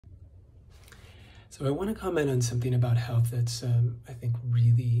So I want to comment on something about health that's, I think,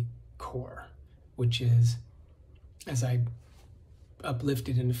 really core, which is, as I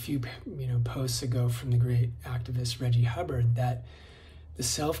uplifted in a few posts ago from the great activist Reggie Hubbard, that the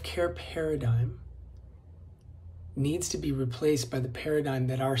self-care paradigm needs to be replaced by the paradigm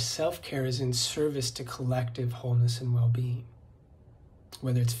that our self-care is in service to collective wholeness and well-being.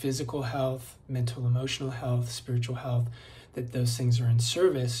 Whether it's physical health, mental, emotional health, spiritual health, that those things are in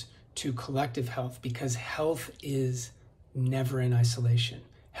service to collective health, because health is never in isolation.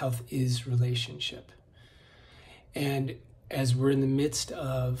 Health is relationship. And as we're in the midst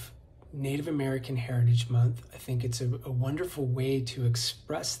of Native American Heritage Month, I think it's a wonderful way to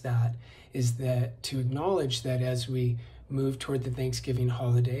express that, is that to acknowledge that as we move toward the Thanksgiving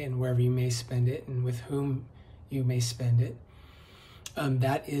holiday, and wherever you may spend it and with whom you may spend it,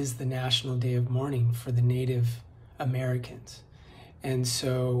 that is the National Day of Mourning for the Native Americans. And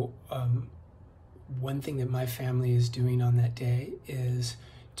so one thing that my family is doing on that day is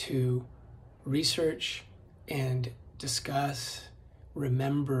to research and discuss,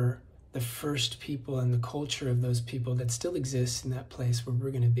 remember the first people and the culture of those people that still exists in that place where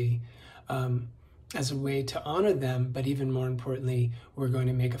we're going to be, as a way to honor them. But even more importantly, we're going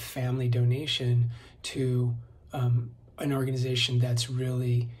to make a family donation to an organization that's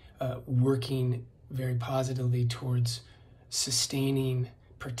really working very positively towards sustaining,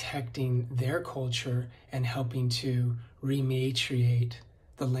 protecting their culture, and helping to rematriate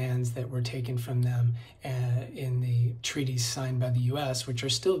the lands that were taken from them in the treaties signed by the US, which are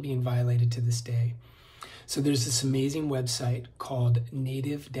still being violated to this day. So there's this amazing website called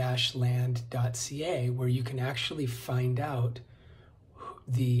native-land.ca where you can actually find out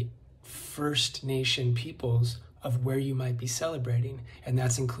the First Nation peoples of where you might be celebrating, and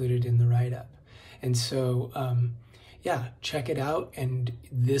that's included in the write-up. And so, check it out. And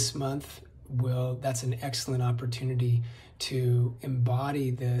this month that's an excellent opportunity to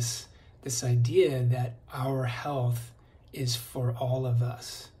embody this idea that our health is for all of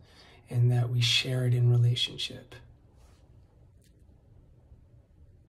us and that we share it in relationship.